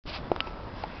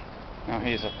Now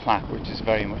here's a plaque which is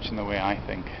very much in the way I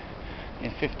think. In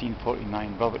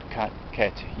 1549, Robert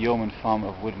Kett, yeoman farmer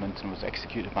of Wymondham, was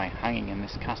executed by hanging in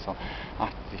this castle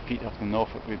after the defeat of the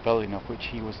Norfolk rebellion, of which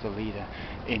he was the leader.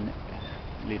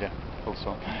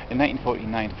 Also, in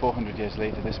 1949, 400 years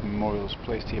later, this memorial was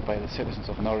placed here by the citizens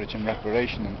of Norwich in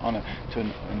reparation and honour to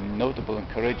a notable and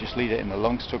courageous leader in the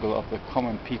long struggle of the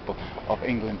common people of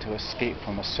England to escape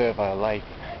from a servile life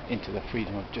into the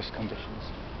freedom of just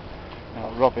conditions. Now,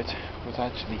 Robert was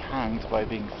actually hanged by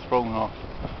being thrown off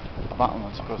a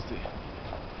battlement across the...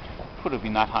 could have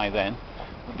been that high then,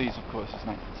 but these, of course, is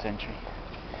 19th century.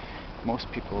 Most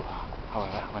people,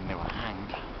 however, when they were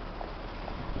hanged,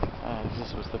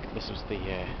 this was the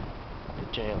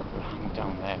jail. They were hanged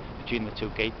down there between the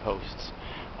two gateposts.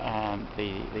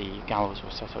 The gallows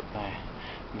were set up there,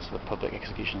 and so the public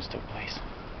executions took place.